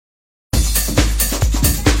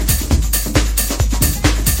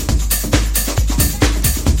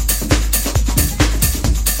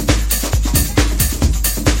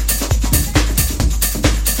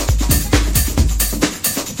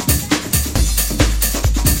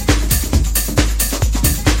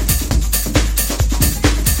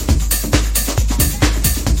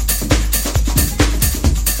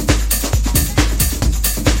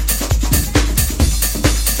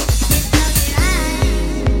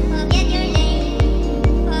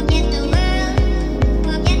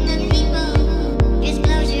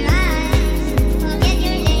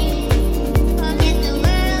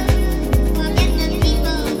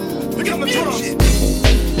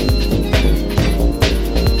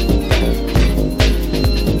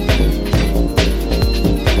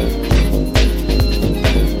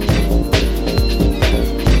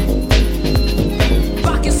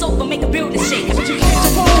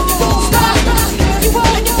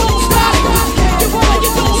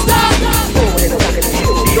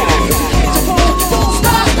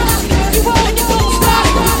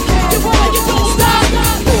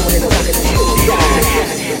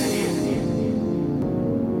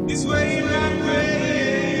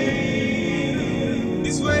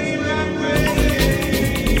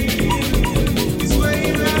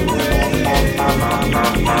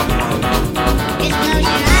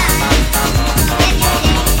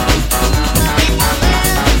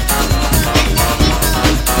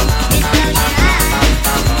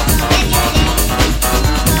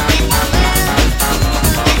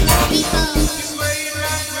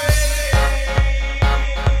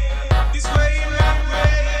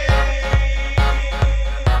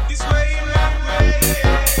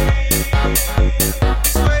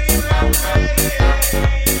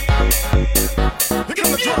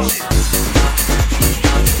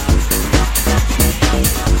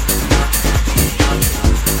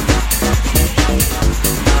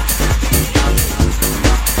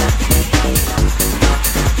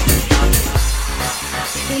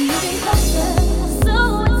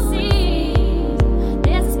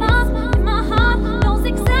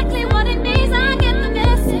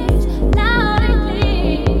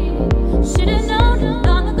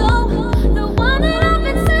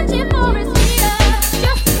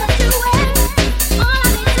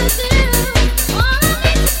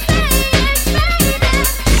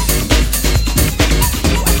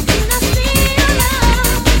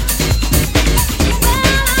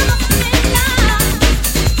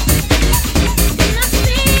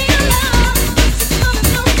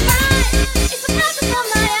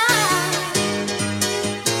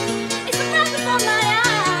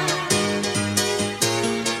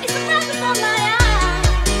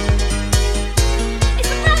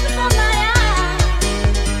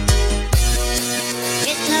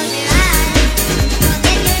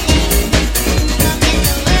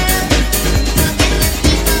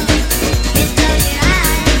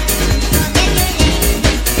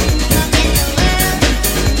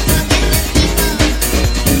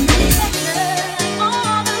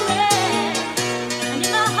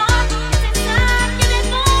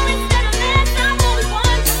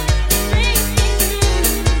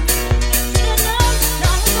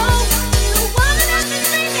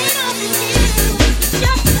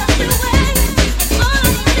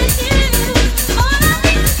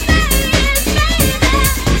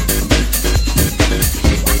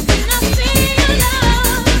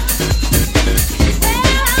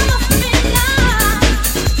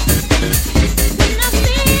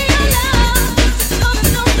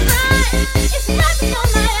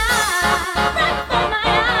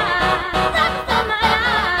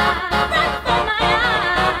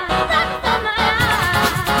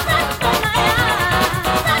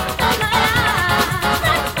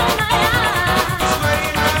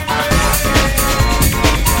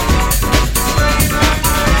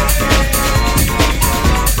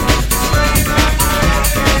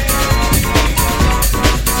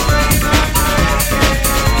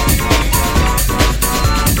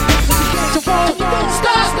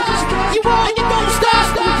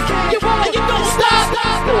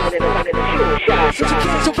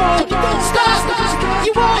want, you don't stop.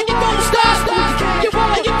 You want, you don't stop. You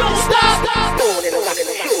want, you don't stop. Born in a rock and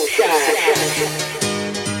roll side.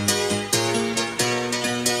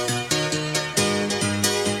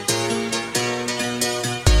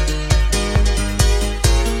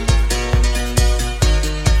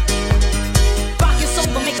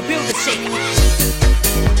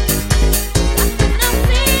 Love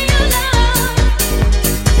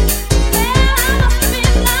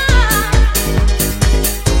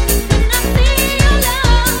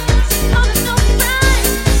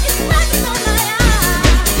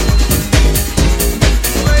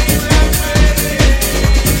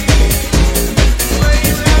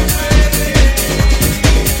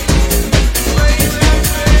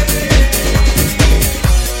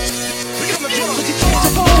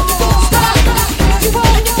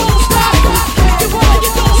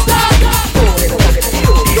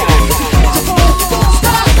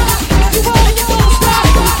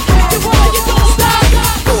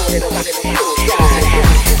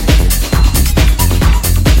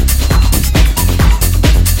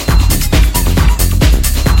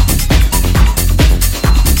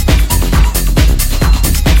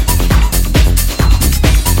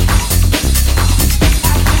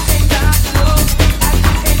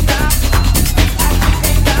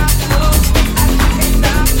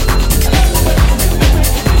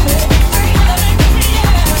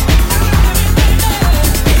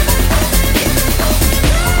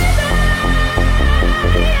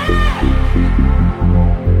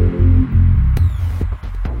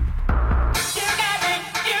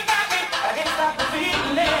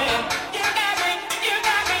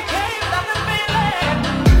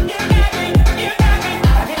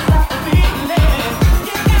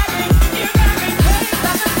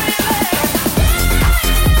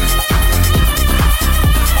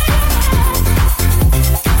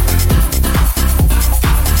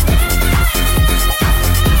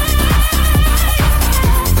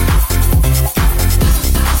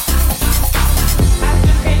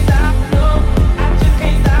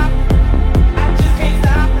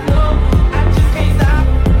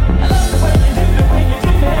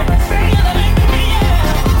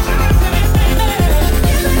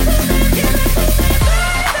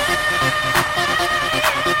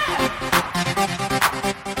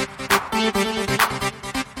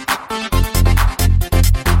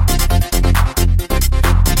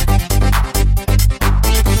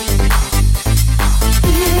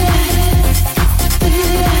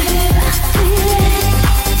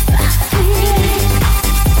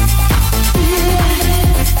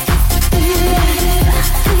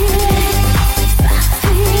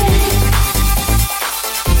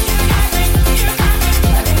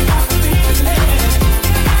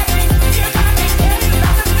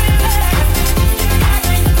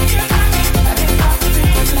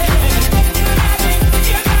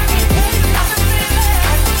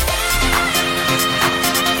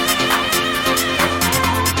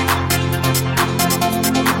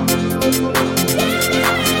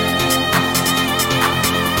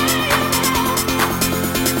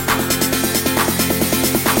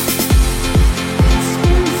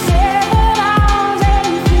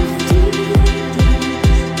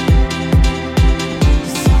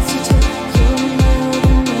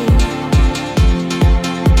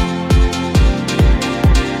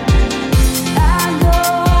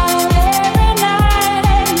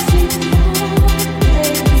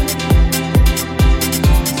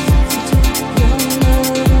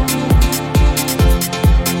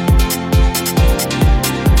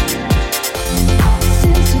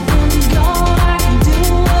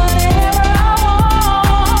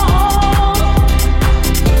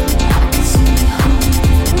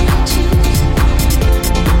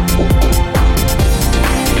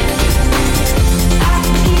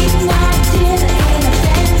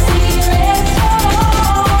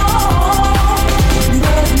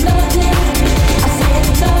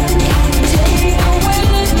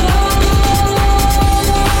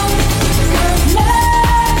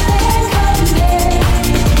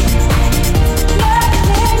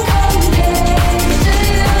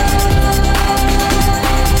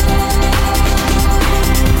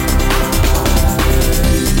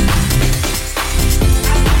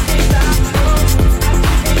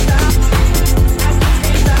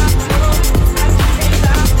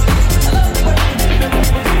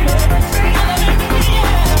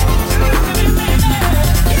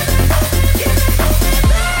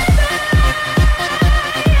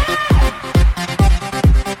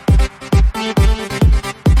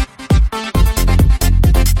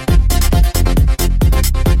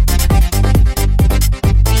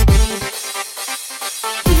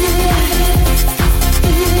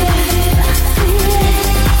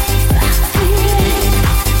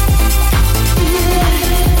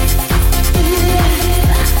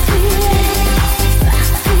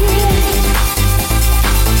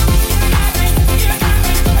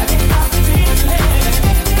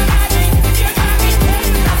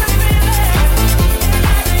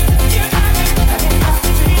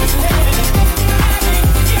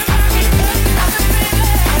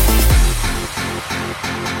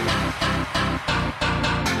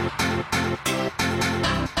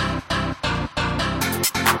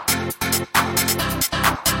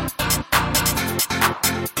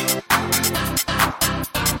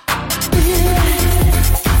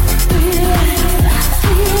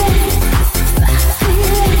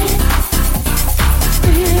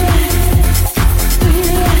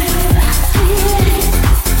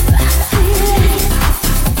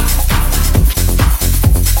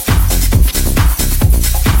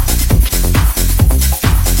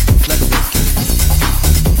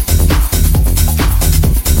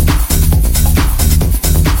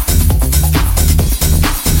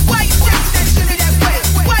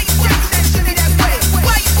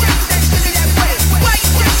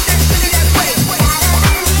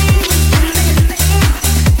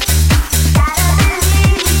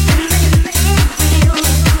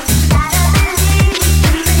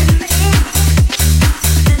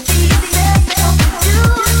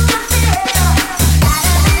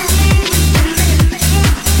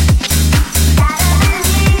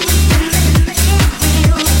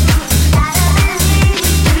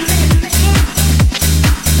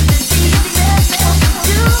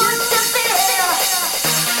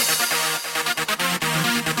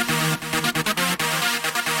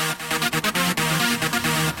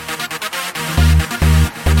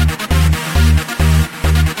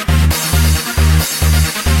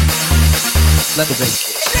Let the bass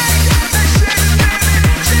kick.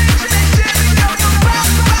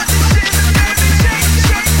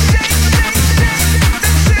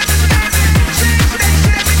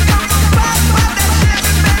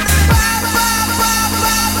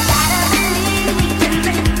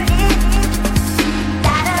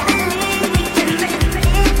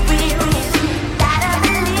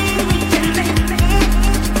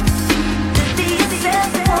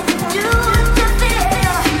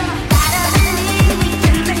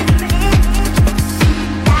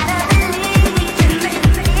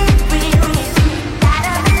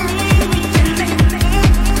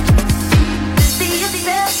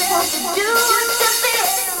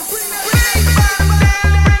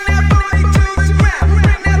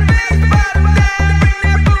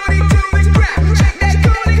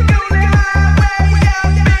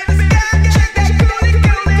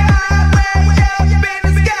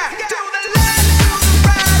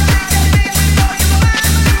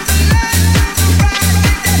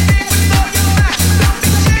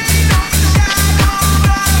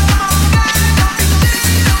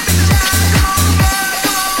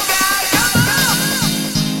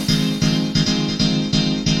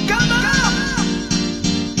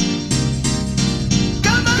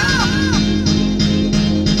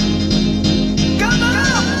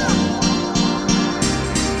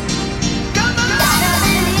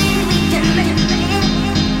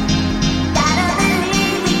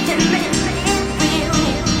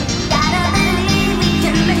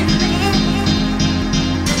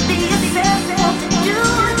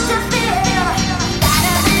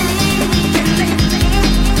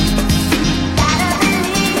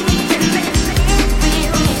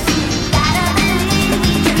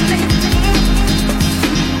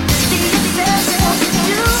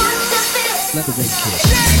 Let the bass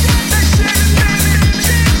kick.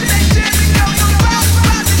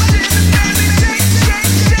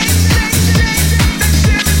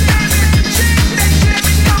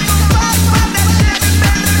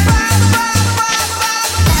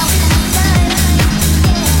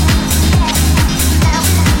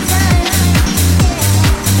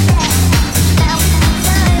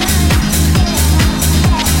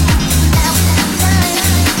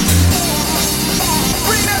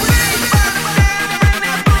 Bring that bass,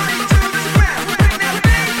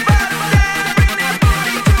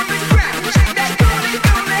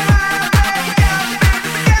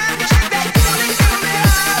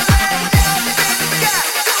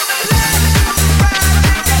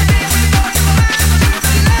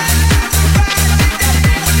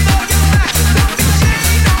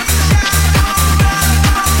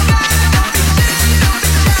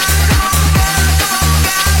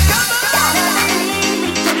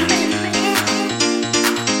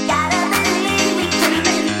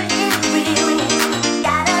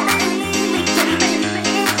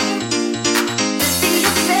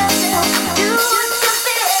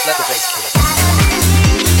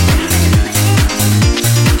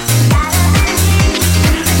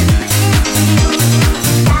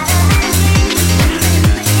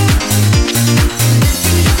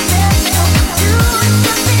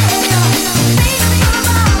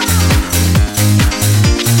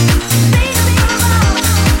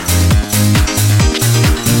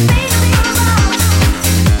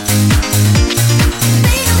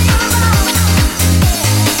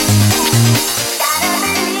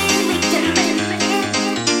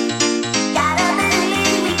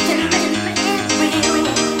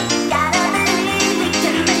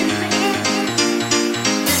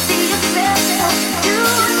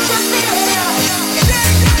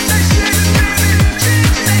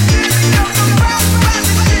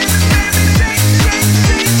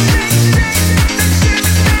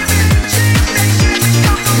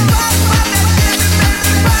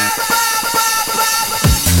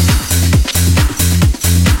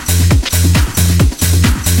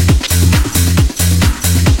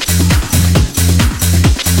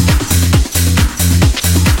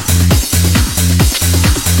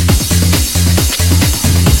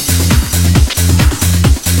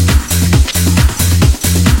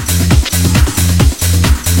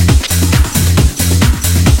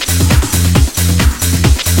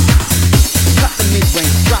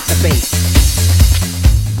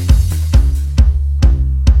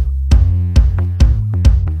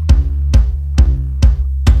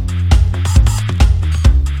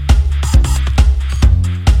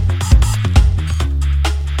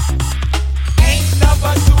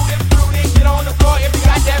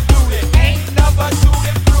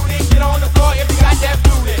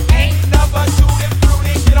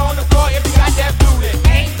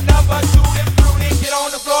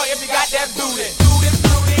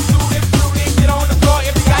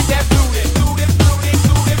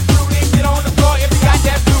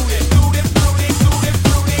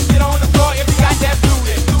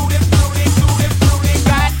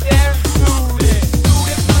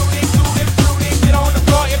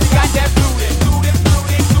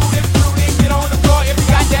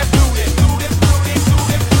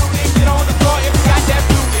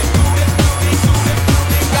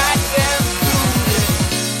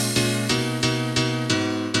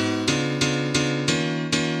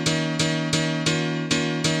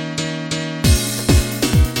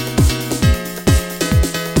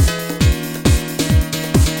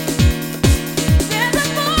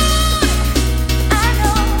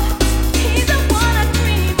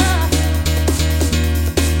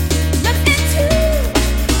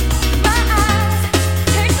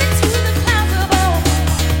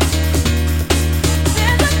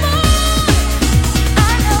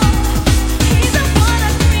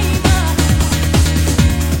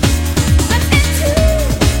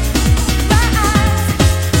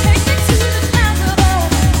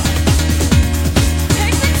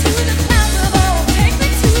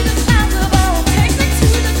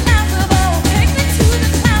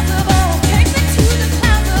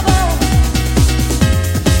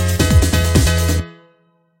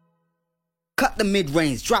 the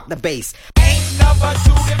mid-range, drop the bass. Ain't number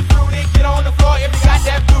two and fruity, get on the floor if you got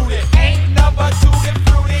that booty. Ain't number two and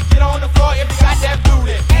fruity, get on the floor if you got that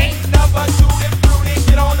booty. Ain't number two and fruity,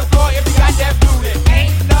 get on the floor if you got that booty. Ain't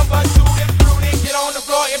number two and fruity, get on the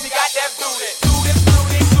floor if you got that booty. Fruity,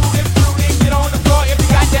 fruity, fruity, fruity, get on the floor if you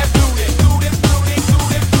got that booty. Fruity, fruity,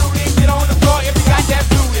 fruity, fruity, get on the floor if you got that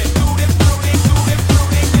booty. Fruity, fruity, fruity,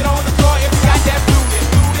 fruity, get on the floor if you got that booty.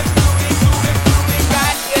 Fruity, fruity, fruity, fruity,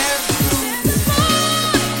 goddamn booty.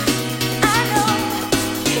 I know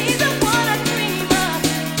he's the one I dream of.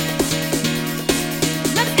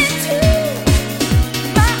 Look into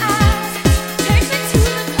my eyes, takes me to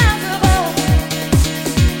the clouds above.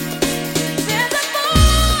 There's a boy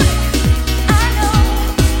I know,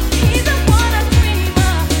 he's the one I dream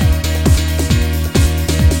of.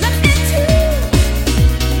 Look into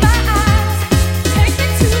my eyes, takes me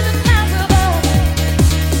to the clouds above.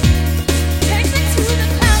 Takes me to the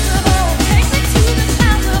clouds above. Takes me to the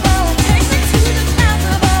clouds above. Takes me to the clouds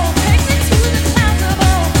above. Takes me to the clouds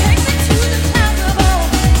above. Takes me to the clouds above.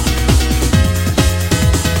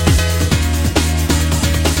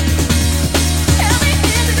 Tell me,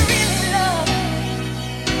 is it really love?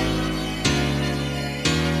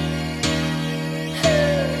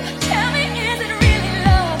 Tell me, is it really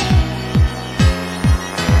love?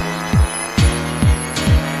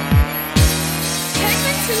 Take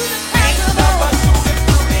me to the clouds Number above. two and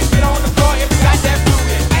fruity, get on the floor if you got that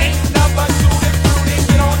booty. Ain't number two and fruity,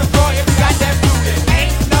 get on the floor if you got that booty.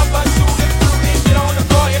 Ain't number two and fruity, get on the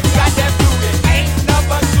floor if you got that booty. Ain't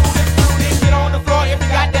number two and fruity, get on the floor if you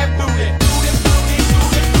got that booty. Fruity, fruity,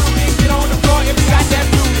 fruity, fruity, get on the floor if you got that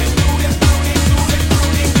booty. Fruity, fruity, fruity,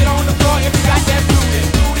 fruity, get on the floor if you got that booty.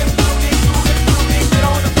 Fruity, fruity, fruity, fruity, get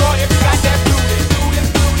on the floor if you got that booty. Fruity,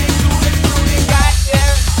 fruity, fruity, fruity,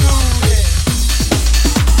 goddamn booty.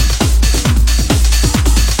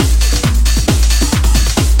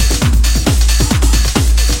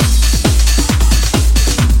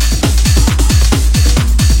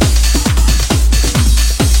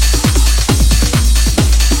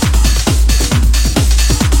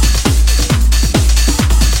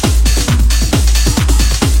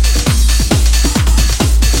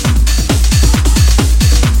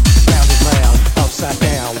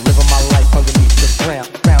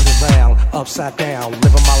 Upside down,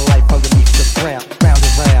 living my life underneath the ground. Round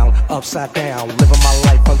and round, upside down, living my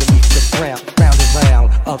life underneath the ground. Round and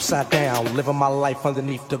round, upside down, living my life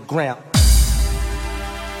underneath the ground.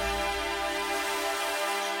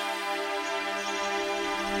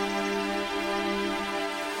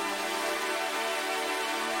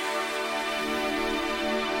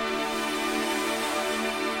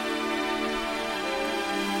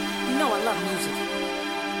 You know I love music.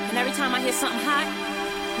 And every time I hear something hot,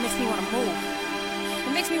 it makes me want to move.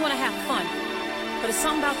 It makes me want to have fun. But it's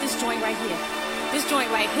something about this joint right here. This joint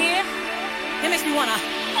right here, it makes me want to...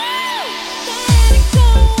 Let it go.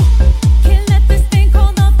 Can't let this thing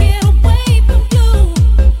called love get away from you.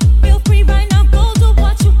 Feel free right now, go do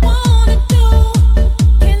what you wanna do.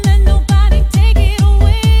 Can't let nobody take it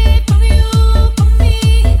away from you, from me,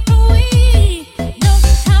 from we. No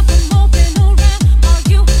time for moping around. Are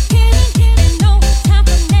you kidding? And no time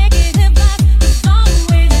for negative vibes. 'Cause I'm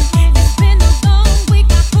waiting. It's been a long week.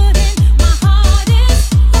 I put in my hardest.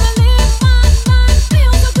 Gonna live my life.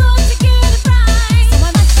 Feel so good to get it right. So I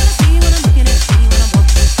like what I see when I'm looking at you when I'm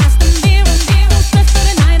walking past the mirror. No stress for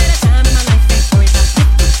the night at a time in my life. Ain't worried about what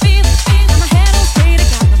you feel. Got my head on straight. I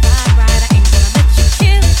got my vibe right. I ain't gonna let you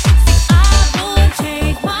kill it. See, I would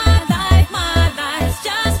change my life. My life's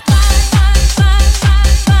just fine, fine, fine,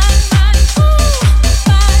 fine, fine, fine. Ooh,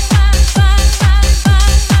 fine, fine, fine, fine,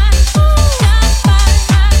 fine, fine. Ooh, just fine,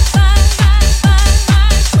 fine, fine, fine, fine,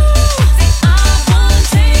 fine. Ooh, see, I would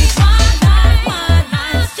change my life. My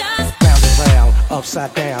life's just Round and round,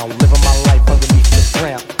 upside down, living my life underneath the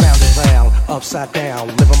ground. Round and round, upside down,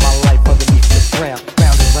 living my life underneath the ground.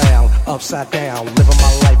 Round and round, upside down, living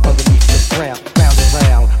my life underneath the ground. Round and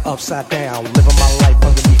round, upside down, living my life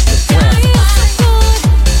underneath the ground. feels so good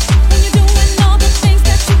when you're doing all the things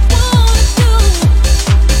that you wanna do.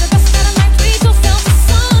 You're the best kind of life. Treat yourself to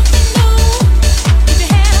something new. Keep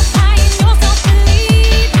your head up high and yourself.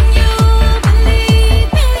 Believe in you, believe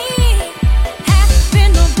me. Has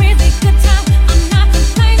been a really good time. I'm not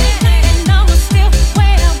complaining, and I will still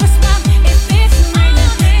wear a smile if it's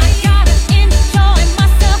raining. I gotta enjoy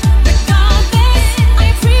myself regardless. I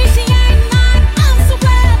appreciate life. I'm so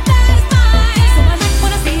glad that it's mine. So I like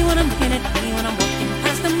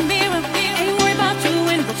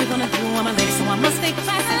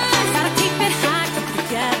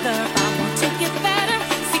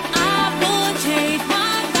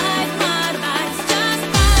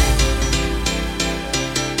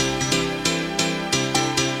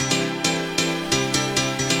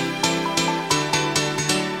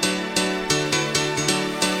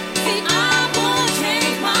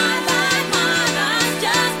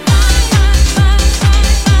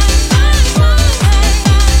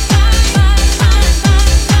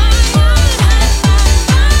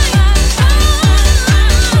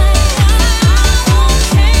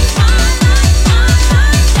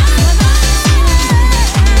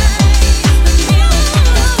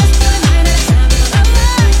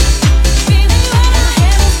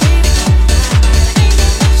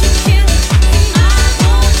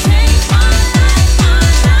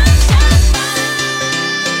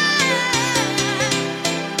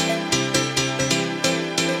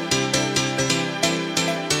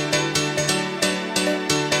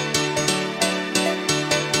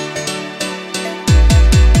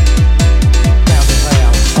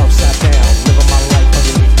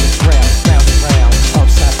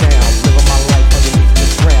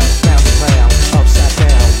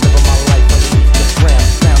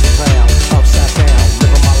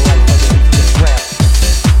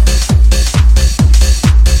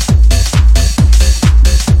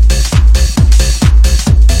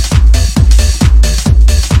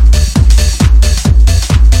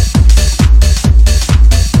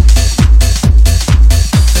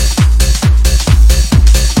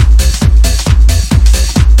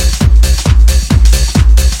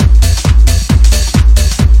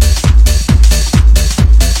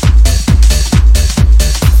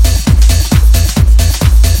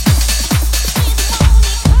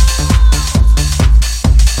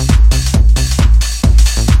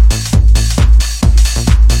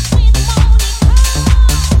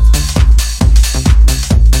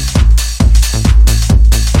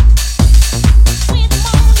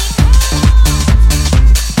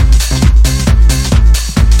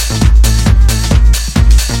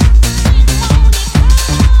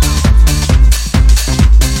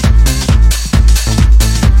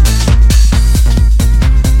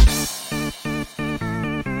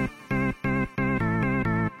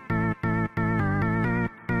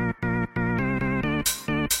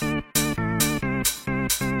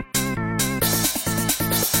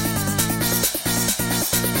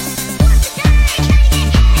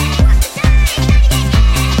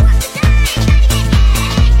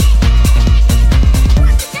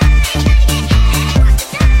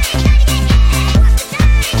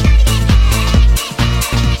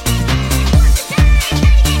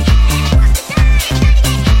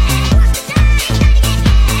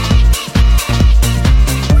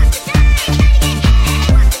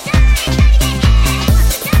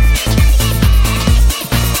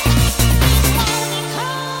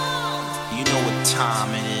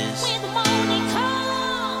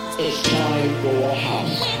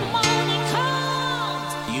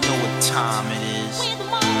time it is. When the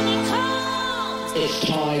morning comes, It's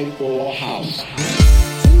time for house.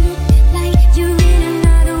 you look like you're in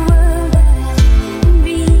another world, but I can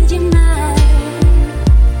read your mind.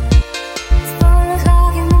 It's 4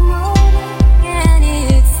 o'clock in the morning, and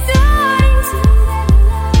it's starting to get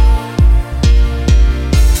light.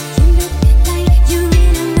 You look like you're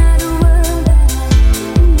in another world, but I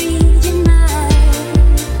can read your mind.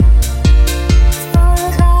 It's 4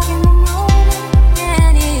 o'clock in the morning,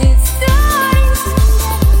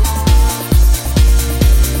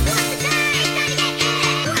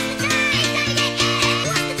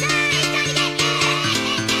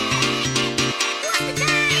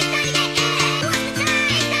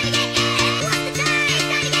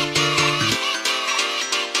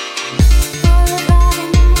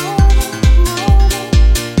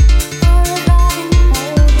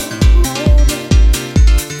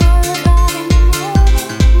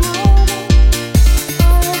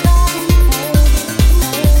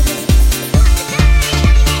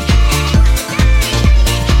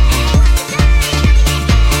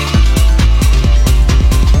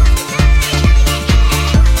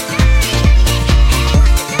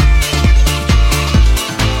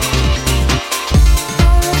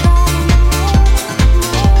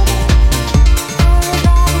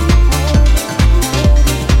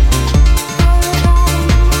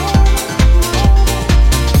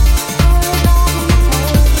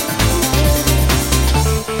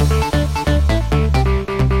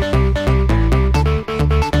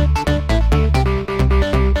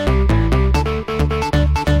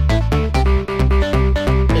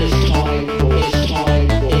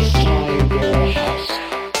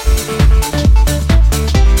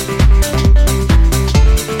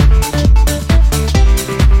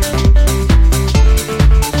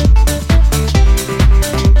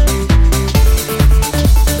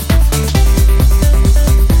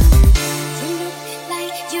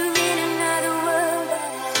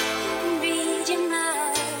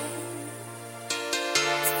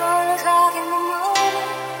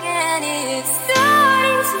 and it's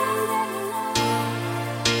starting to get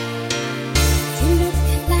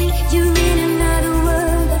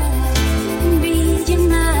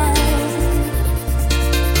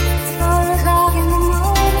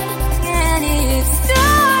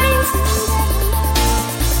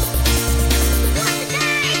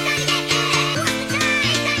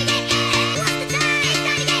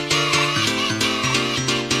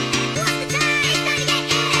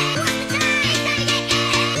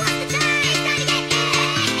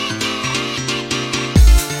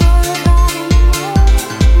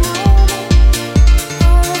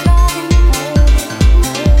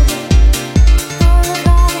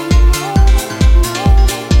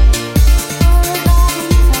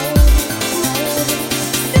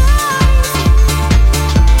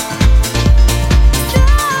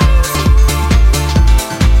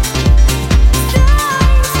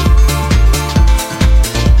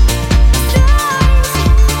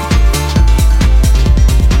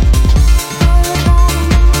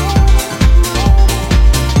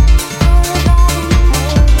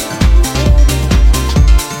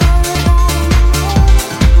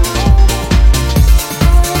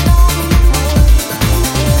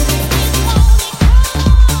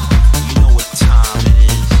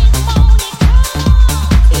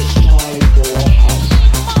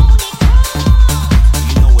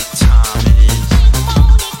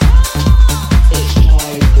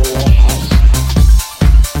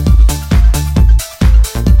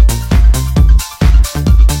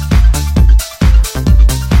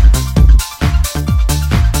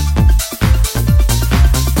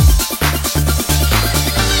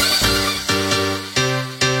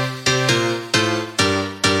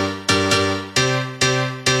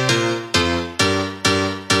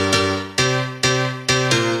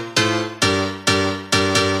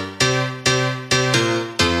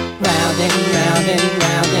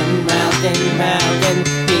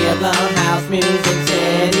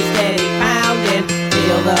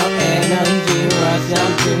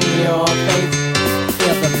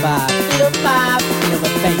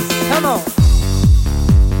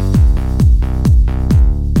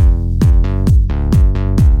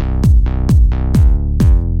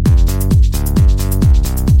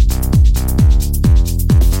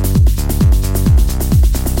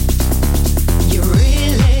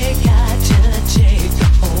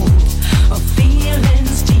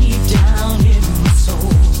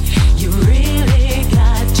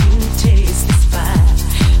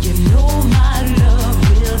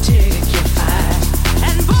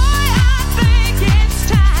And boy, I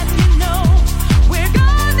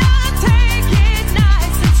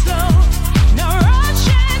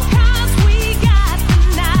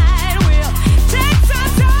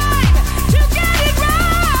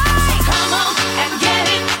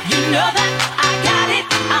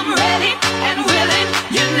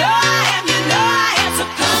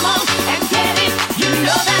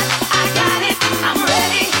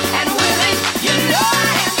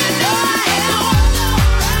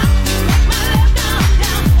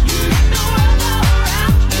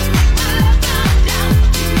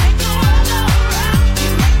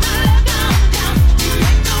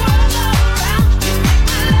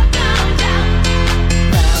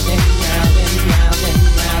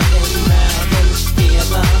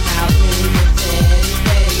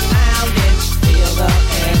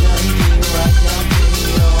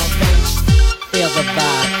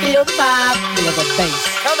feel the vibe, feel the bass.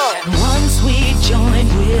 Come on. Once we join,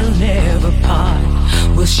 we'll never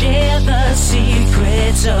part. We'll share the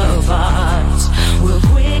secrets of ours. We'll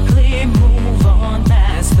quickly move on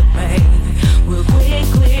past the pain. We'll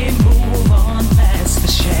quickly move on past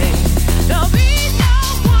the shame. There'll be no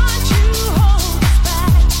one to hold us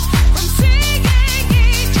back from singing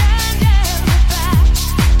each and every fact.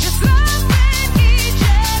 Just loving each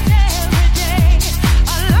and every day.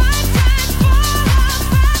 A lifetime full of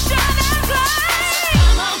passion and play.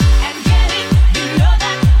 Come on and get it. You know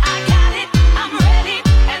that I got it. I'm ready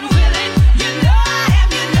and willing. You know I am.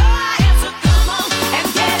 You know I am. So come on and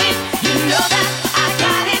get it. You know that I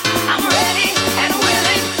got it. I'm ready.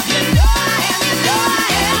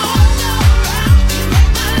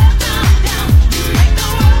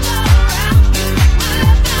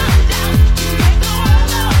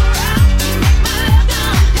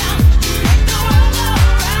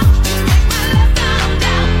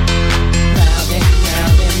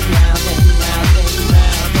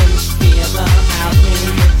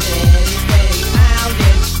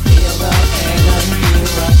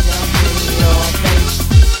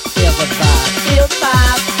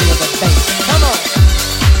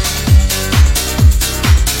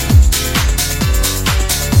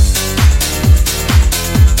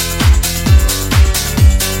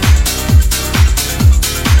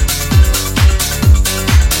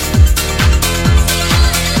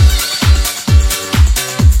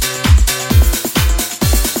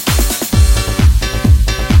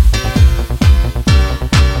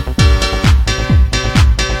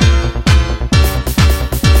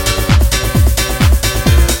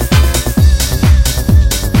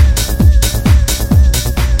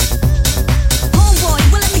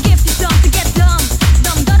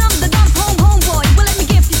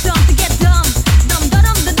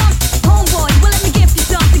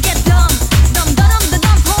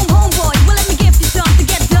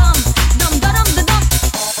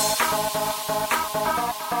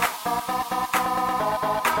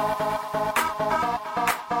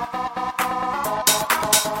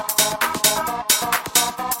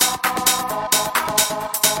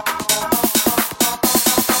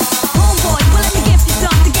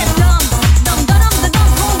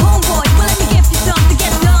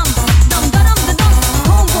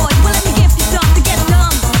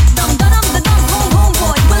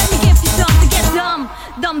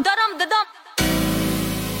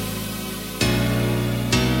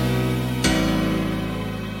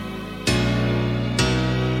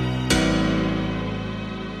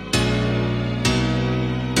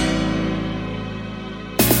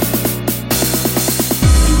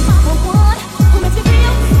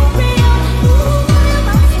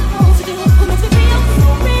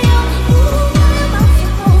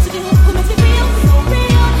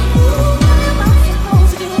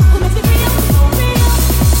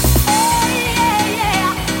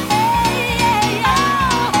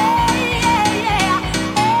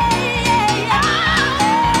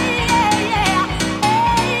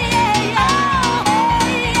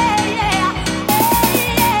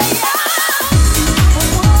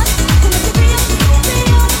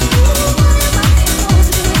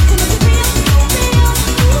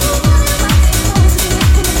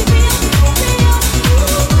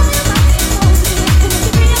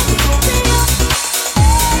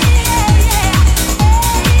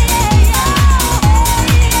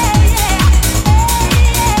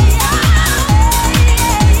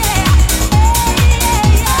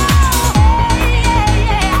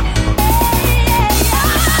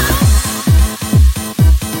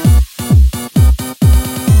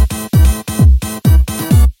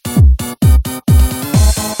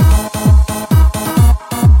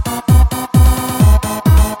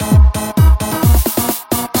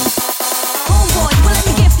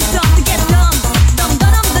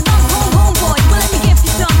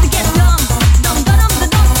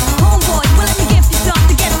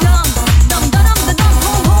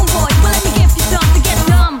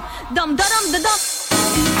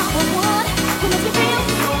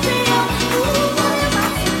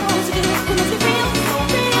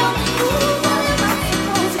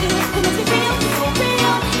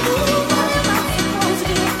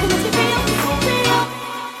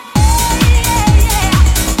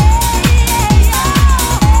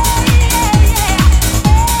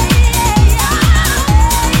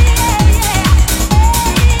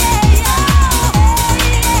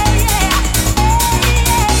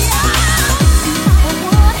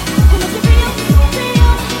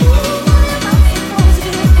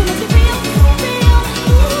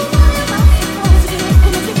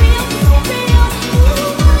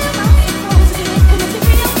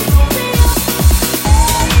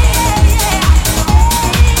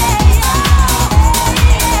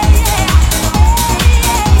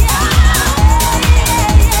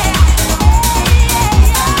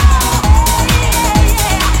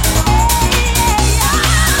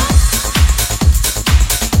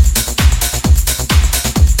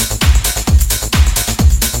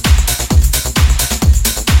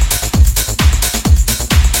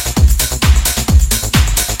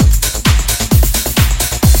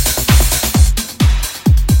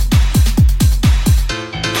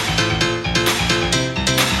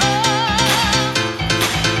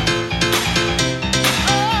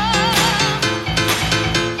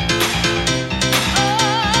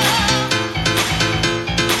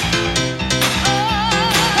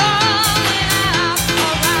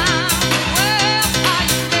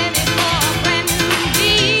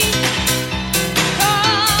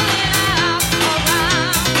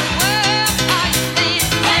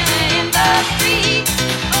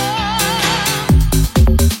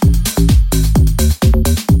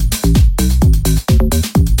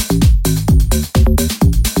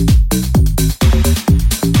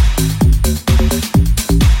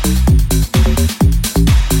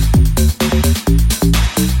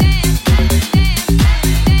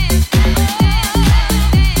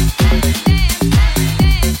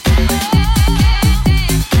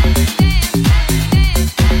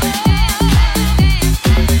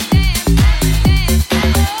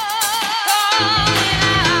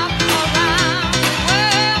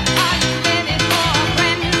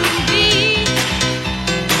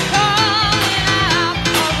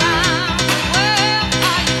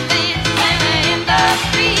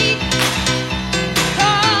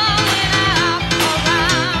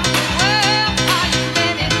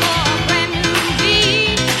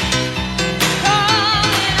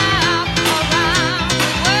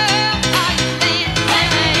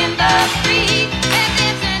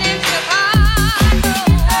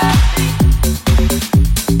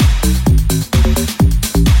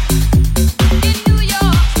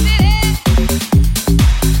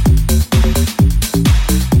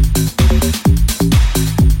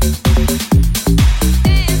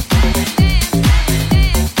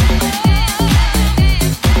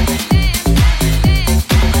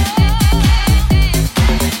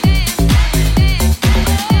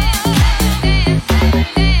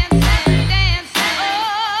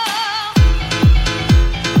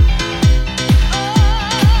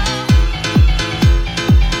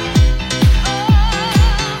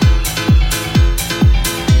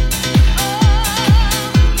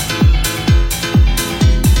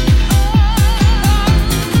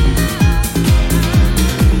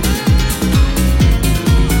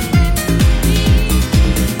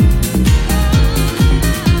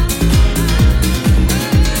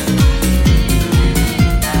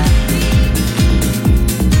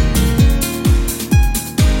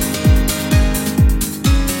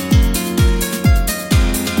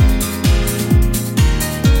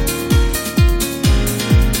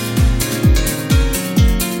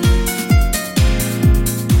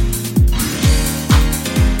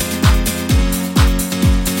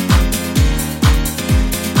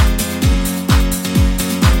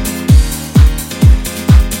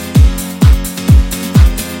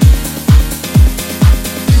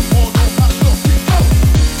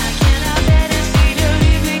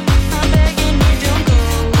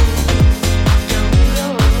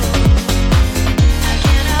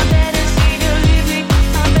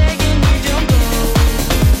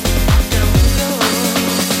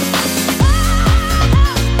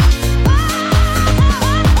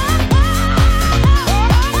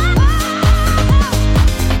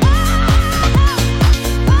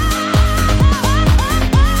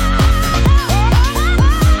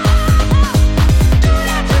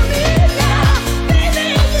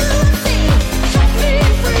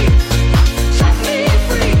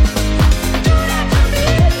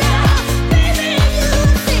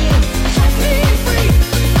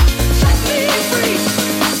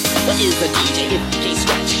 if you can't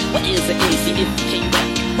scratch? What is an MC if you can't rap?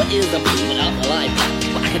 What is a beat without a live rap?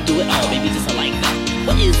 Well, I can do it all, baby, just like that.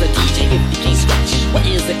 What is a DJ if you can't scratch? What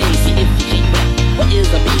is an MC if you can't rap? What is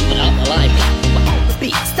a beat without a live rap? Well, on the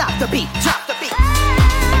beat, stop the beat, drop the beat.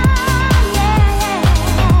 Gotta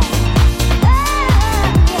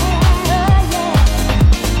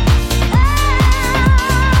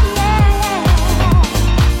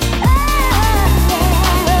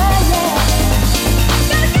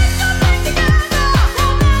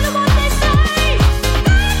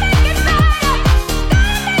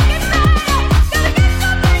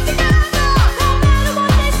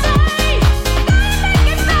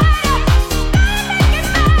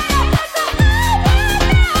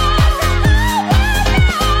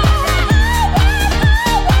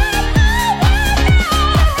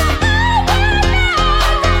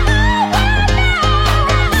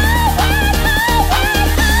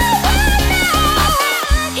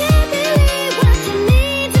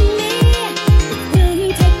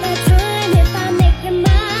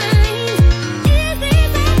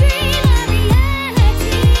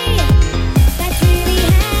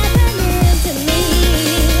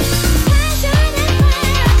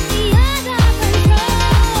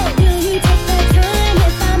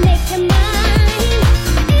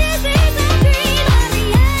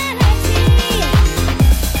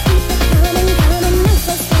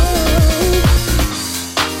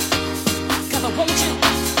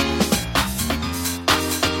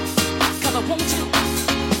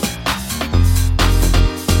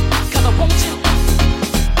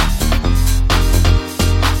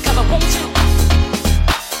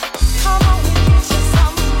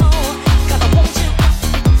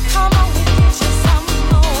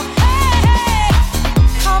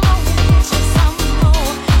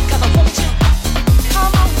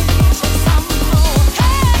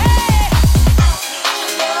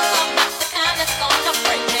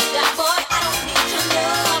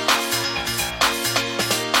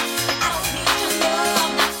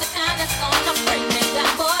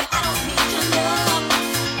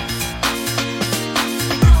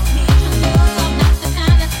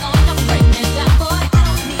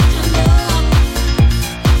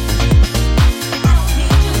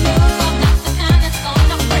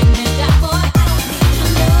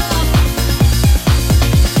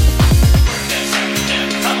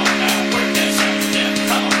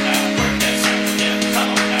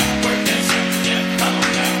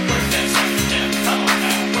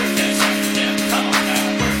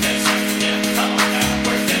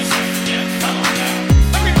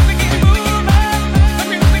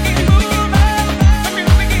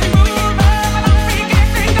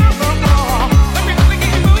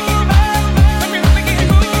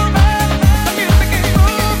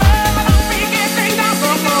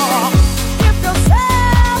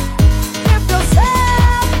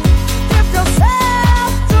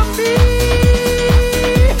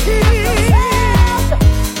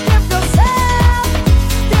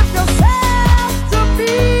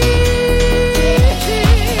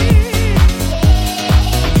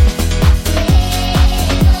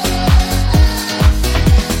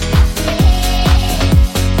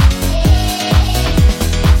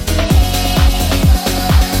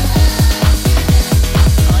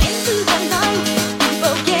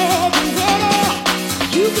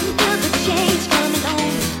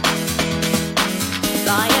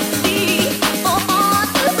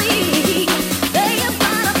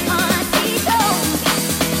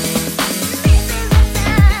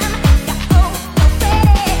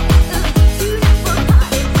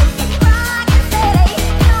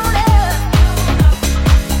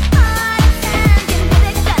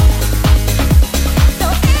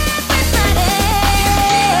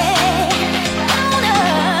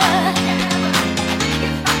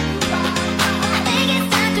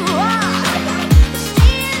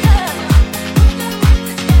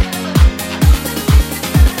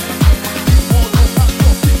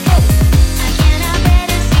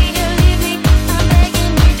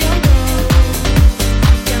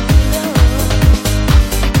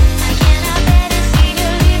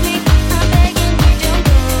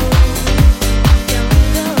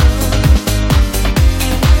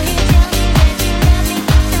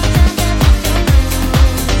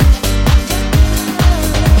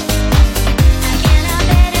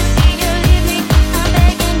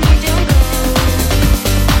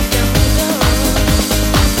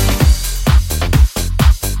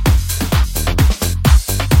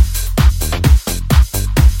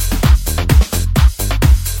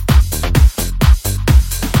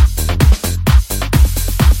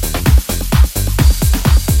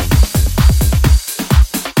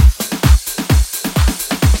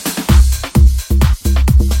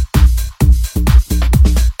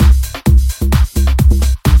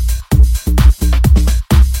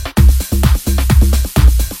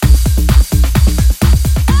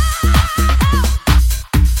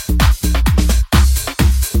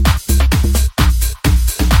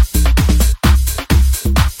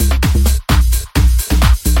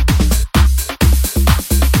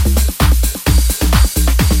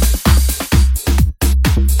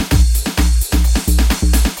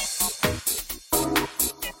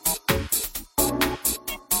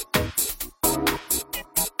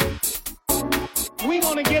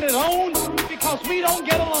because we don't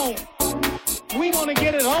get along. We want to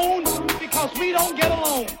get it on because we don't get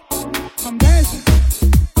along. I'm dancing.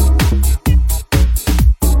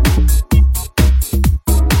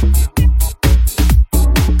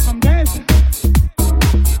 I'm dancing.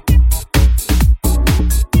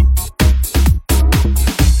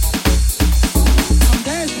 I'm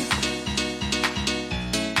dancing.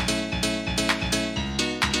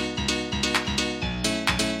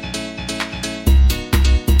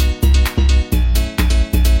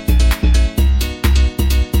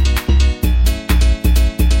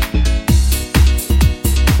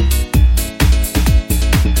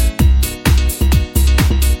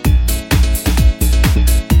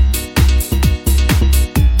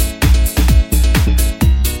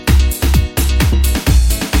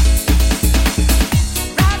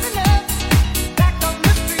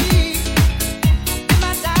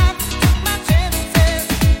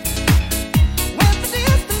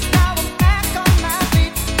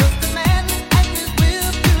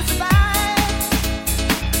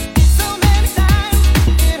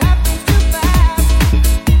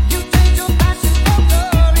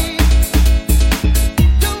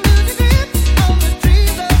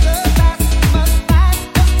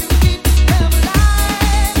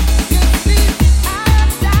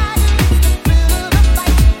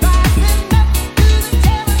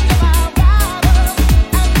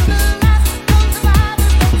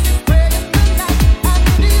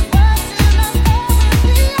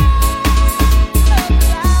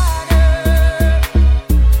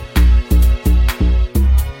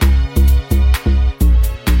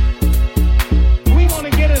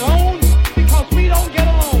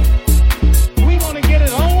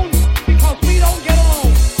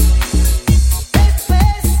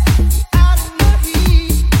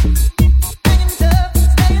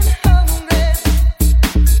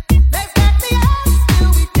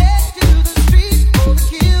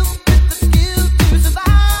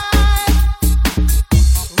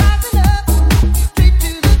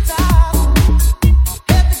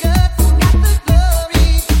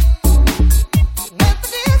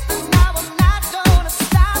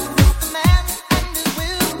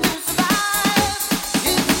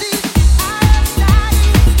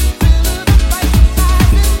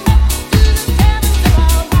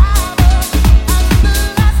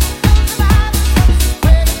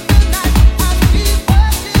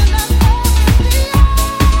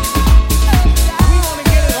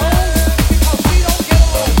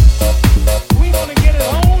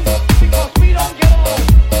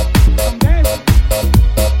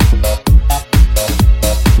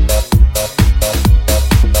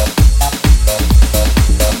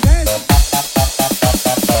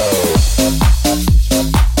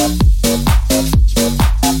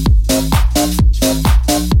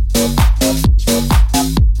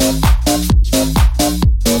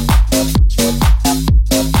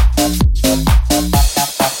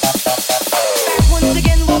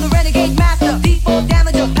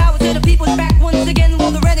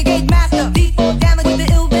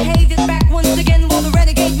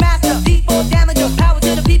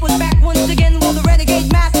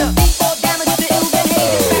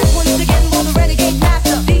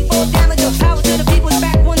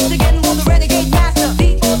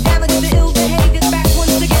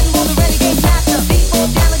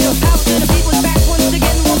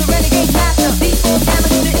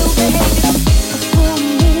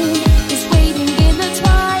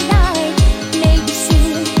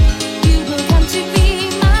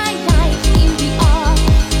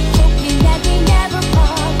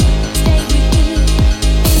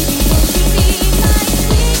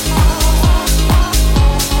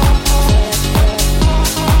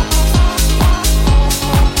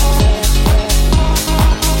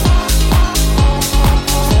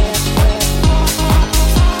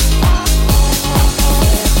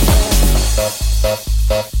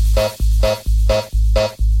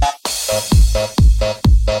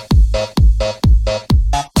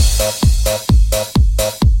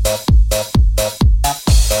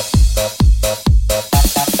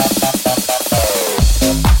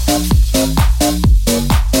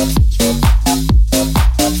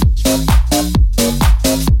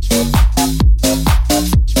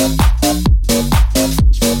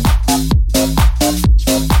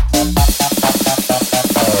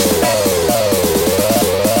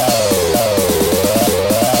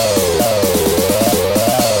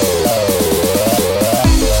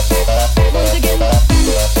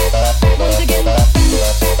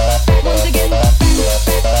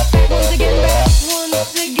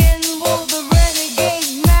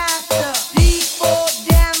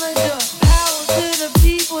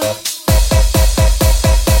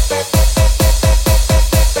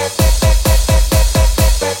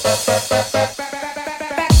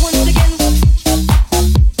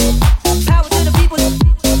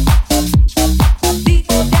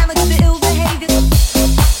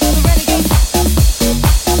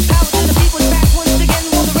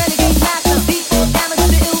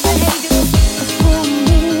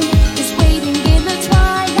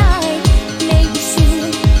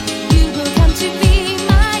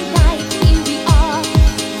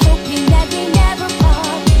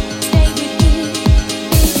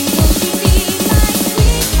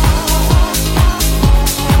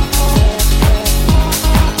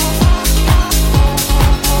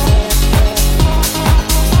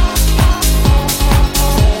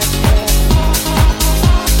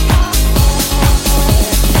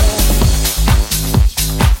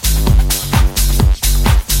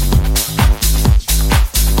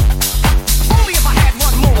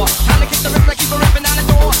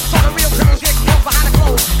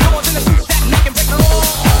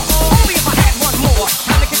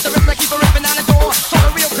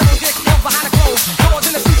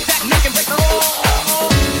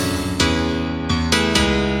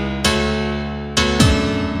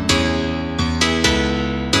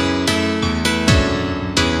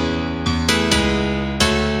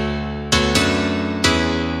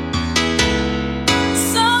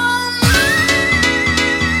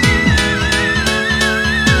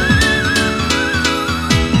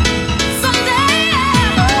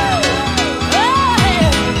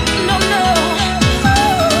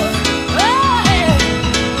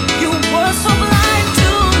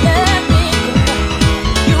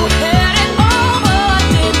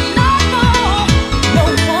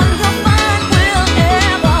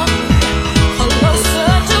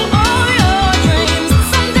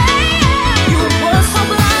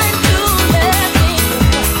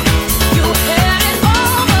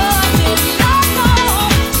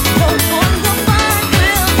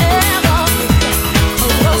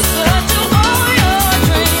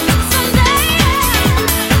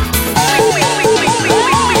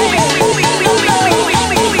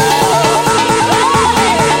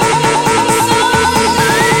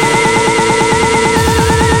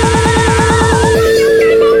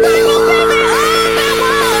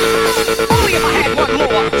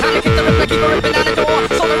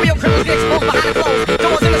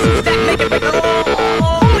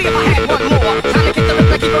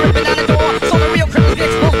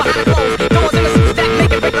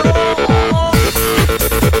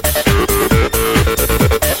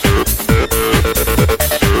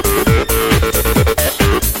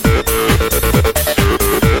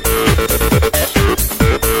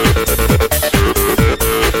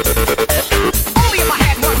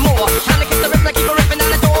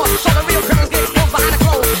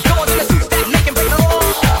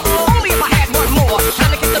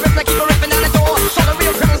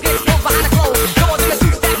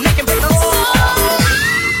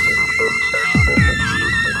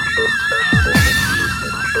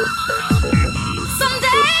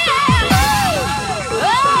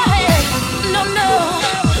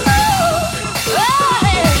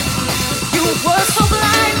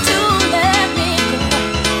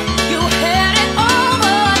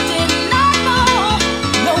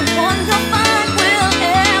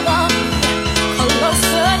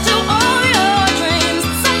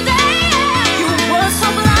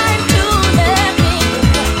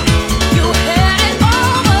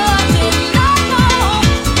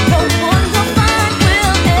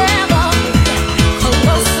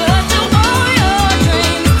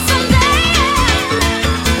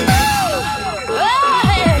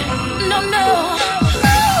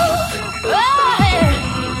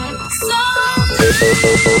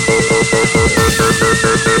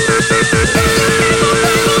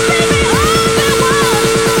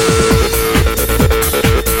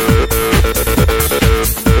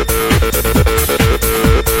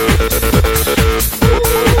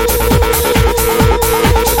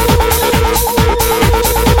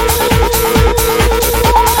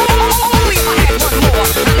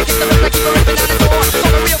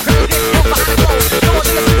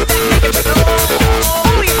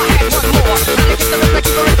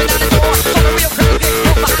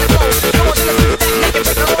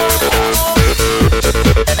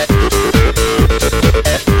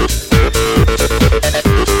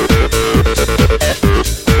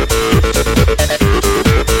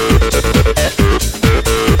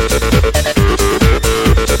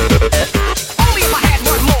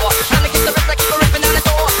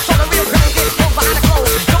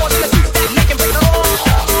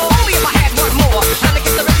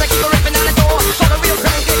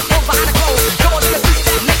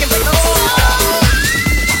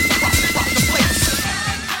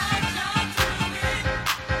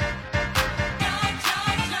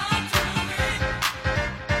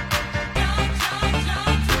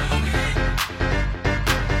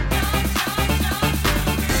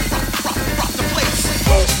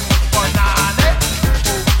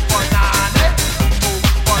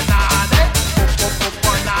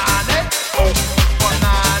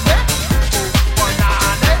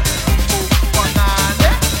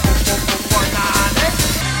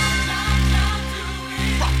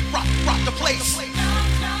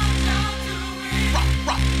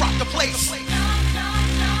 place.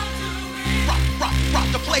 Rock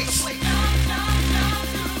the place.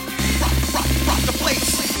 Rock the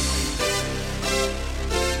place.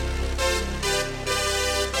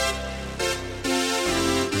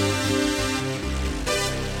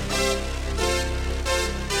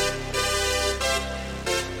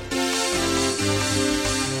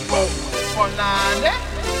 Banane,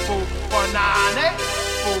 banane,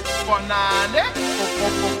 banane,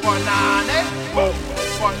 banane,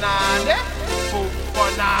 banane,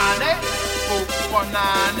 banane,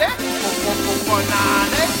 banane,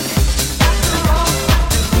 banane.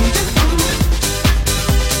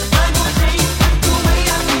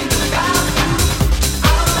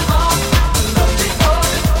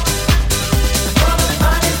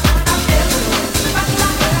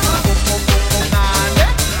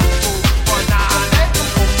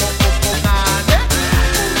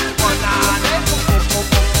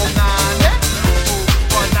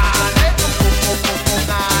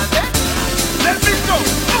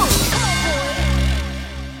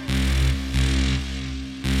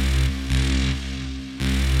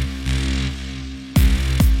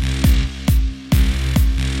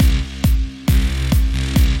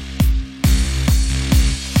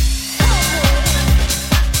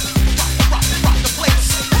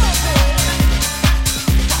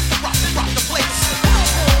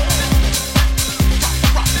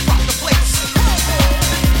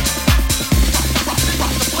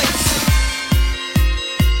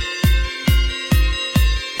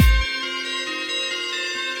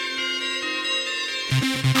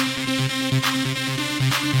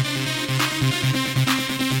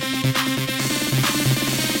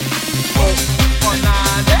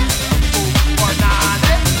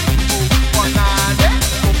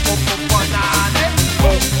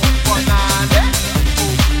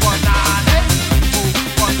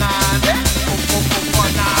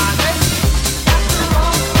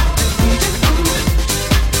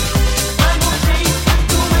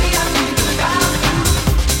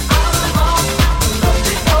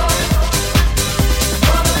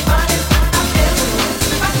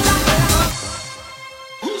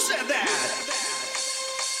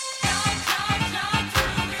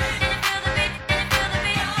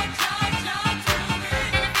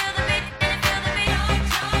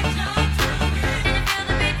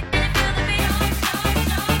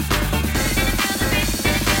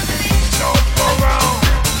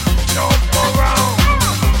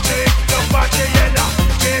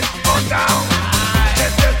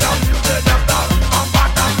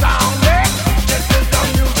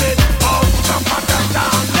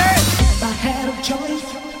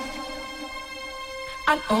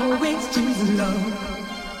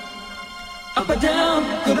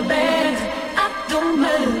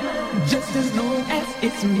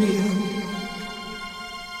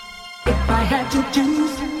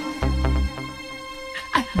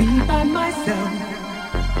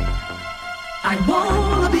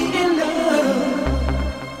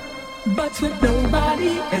 But with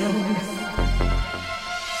nobody else.